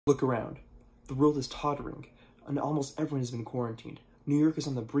Look around. The world is tottering, and almost everyone has been quarantined. New York is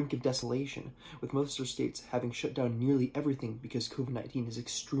on the brink of desolation, with most of our states having shut down nearly everything because COVID-19 is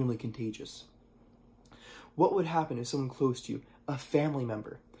extremely contagious. What would happen if someone close to you, a family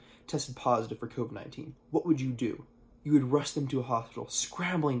member, tested positive for COVID-19? What would you do? You would rush them to a hospital,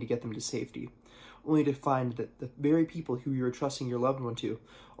 scrambling to get them to safety, only to find that the very people who you are trusting your loved one to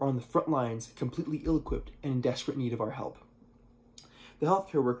are on the front lines, completely ill-equipped and in desperate need of our help. The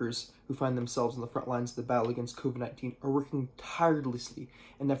healthcare workers who find themselves on the front lines of the battle against COVID-19 are working tirelessly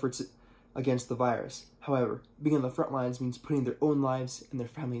in efforts against the virus. However, being on the front lines means putting their own lives and their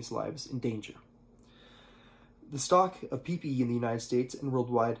families' lives in danger. The stock of PPE in the United States and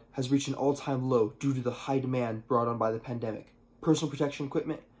worldwide has reached an all-time low due to the high demand brought on by the pandemic. Personal protection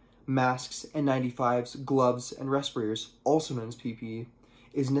equipment, masks, N95s, gloves, and respirators, also known as PPE,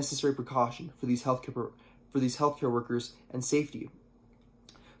 is a necessary precaution for these healthcare workers and safety,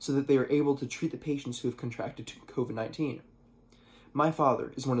 so that they are able to treat the patients who have contracted COVID-19. My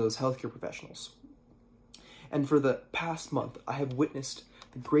father is one of those healthcare professionals, and for the past month, I have witnessed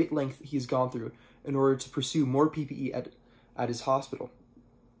the great length he has gone through in order to pursue more PPE at his hospital.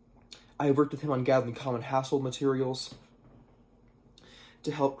 I have worked with him on gathering common household materials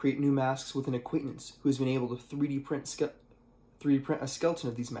to help create new masks with an acquaintance who has been able to 3D print a skeleton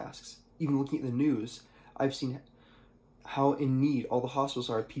of these masks. Even looking at the news, I've seen how in need all the hospitals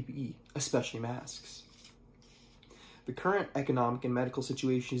are of PPE, especially masks. The current economic and medical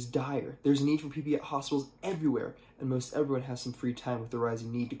situation is dire. There's a need for PPE at hospitals everywhere, and most everyone has some free time with the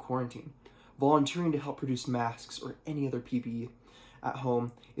rising need to quarantine. Volunteering to help produce masks or any other PPE at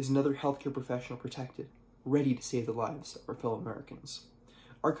home is another healthcare professional protected, ready to save the lives of our fellow Americans.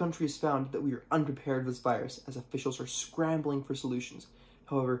 Our country has found that we are unprepared for this virus as officials are scrambling for solutions.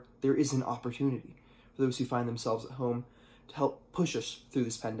 However, there is an opportunity for those who find themselves at home to help push us through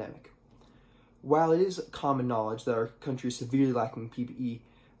this pandemic. While it is common knowledge that our country is severely lacking PPE,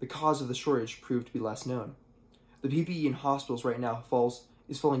 the cause of the shortage proved to be less known. The PPE in hospitals right now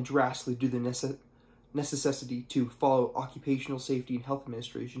is falling drastically due to the necessity to follow Occupational Safety and Health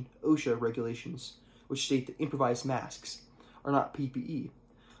Administration, OSHA, regulations, which state that improvised masks are not PPE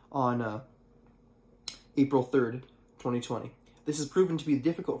on April 3rd, 2020. This has proven to be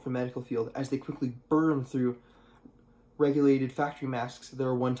difficult for the medical field as they quickly burn through regulated factory masks that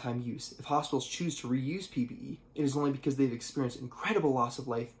are one-time use. If hospitals choose to reuse PPE, it is only because they've experienced incredible loss of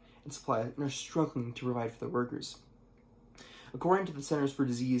life and supply and are struggling to provide for their workers. According to the Centers for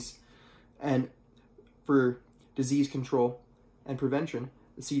Disease Control and Prevention,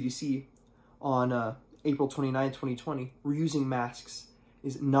 the CDC, on April 29, 2020, reusing masks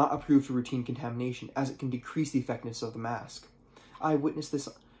is not approved for routine contamination as it can decrease the effectiveness of the mask. I witnessed this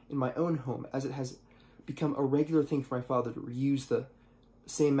in my own home as it has become a regular thing for my father to reuse the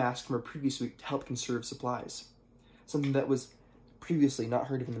same mask from a previous week to help conserve supplies, something that was previously not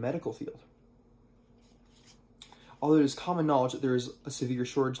heard of in the medical field. Although it is common knowledge that there is a severe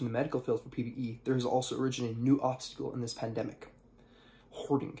shortage in the medical field for PPE, there has also originated a new obstacle in this pandemic: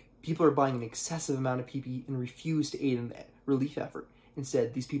 hoarding. People are buying an excessive amount of PPE and refuse to aid in the relief effort.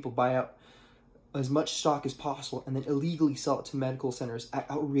 Instead, these people buy out as much stock as possible and then illegally sell it to medical centers at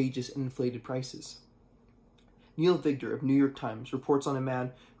outrageous and inflated prices. Neil Victor of New York Times reports on a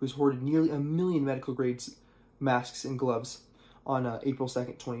man who has hoarded nearly 1 million medical-grade masks and gloves on April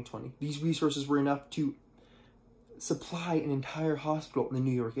 2nd, 2020. These resources were enough to supply an entire hospital in the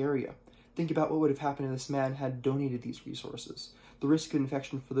New York area. Think about what would have happened if this man had donated these resources. The risk of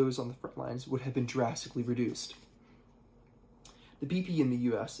infection for those on the front lines would have been drastically reduced. The PPE in the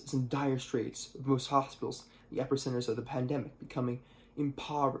U.S. is in dire straits, with most hospitals, the epicenters of the pandemic, becoming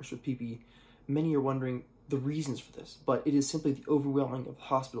impoverished with PPE. Many are wondering the reasons for this, but it is simply the overwhelming of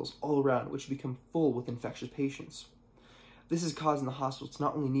hospitals all around which become full with infectious patients. This is causing the hospitals to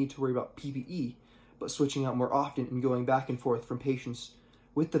not only need to worry about PPE, but switching out more often and going back and forth from patients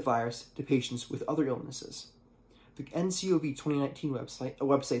with the virus to patients with other illnesses. The NCOV 2019 website, a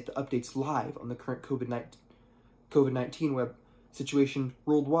website that updates live on the current COVID-19 web situation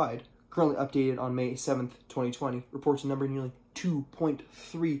worldwide, currently updated on May 7th, 2020, reports a number of nearly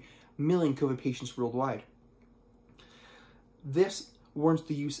 2.3 million COVID patients worldwide. This warrants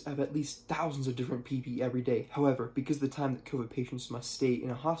the use of at least thousands of different PPE every day. However, because of the time that COVID patients must stay in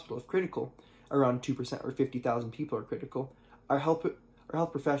a hospital if critical, around 2% or 50,000 people are critical, our health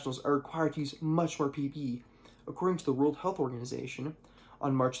professionals are required to use much more PPE. According to the World Health Organization,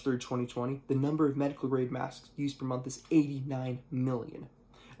 on March 3rd, 2020, the number of medical-grade masks used per month is 89 million,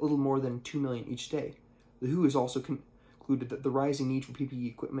 a little more than 2 million each day. The WHO has also concluded that the rising need for PPE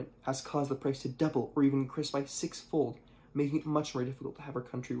equipment has caused the price to double or even increase by 6-fold making it much more difficult to have our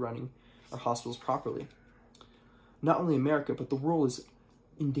country running our hospitals properly. Not only America, but the world is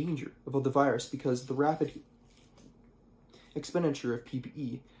in danger of the virus because the rapid expenditure of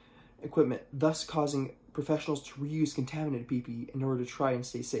PPE equipment, thus causing professionals to reuse contaminated PPE in order to try and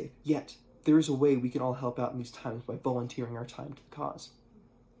stay safe. Yet, there is a way we can all help out in these times by volunteering our time to the cause.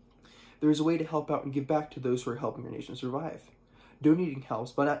 There is a way to help out and give back to those who are helping our nation survive. Donating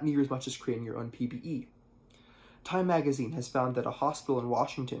helps, but not near as much as creating your own PPE. Time magazine has found that a hospital in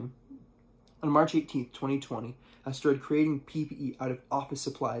Washington on March 18, 2020, has started creating PPE out of office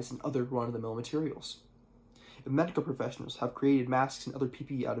supplies and other run-of-the-mill materials. If medical professionals have created masks and other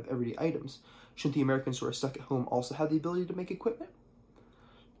PPE out of everyday items, shouldn't the Americans who are stuck at home also have the ability to make equipment?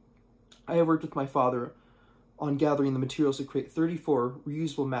 I have worked with my father on gathering the materials to create 34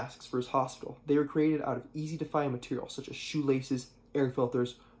 reusable masks for his hospital. They were created out of easy-to-find materials such as shoelaces, air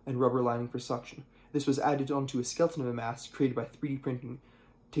filters, and rubber lining for suction. This was added onto a skeleton of a mask created by 3D printing,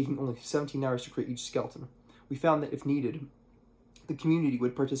 taking only 17 hours to create each skeleton. We found that if needed, the community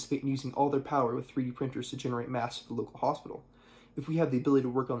would participate in using all their power with 3D printers to generate masks for the local hospital. If we have the ability to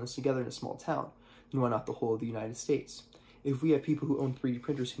work on this together in a small town, then why not the whole of the United States? If we have people who own 3D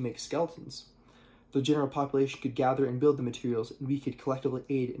printers who make skeletons, the general population could gather and build the materials, and we could collectively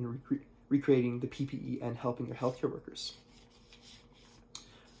aid in recreating the PPE and helping our healthcare workers.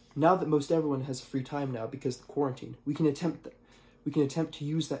 Now that most everyone has free time now because of the quarantine, we can attempt to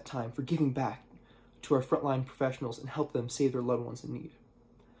use that time for giving back to our frontline professionals and help them save their loved ones in need.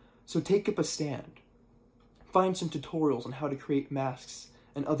 So take up a stand. Find some tutorials on how to create masks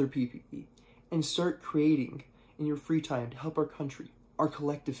and other PPE, and start creating in your free time to help our country, our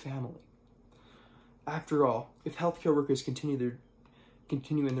collective family. After all, if healthcare workers continue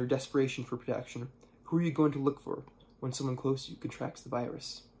in their desperation for protection, who are you going to look for when someone close to you contracts the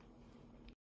virus?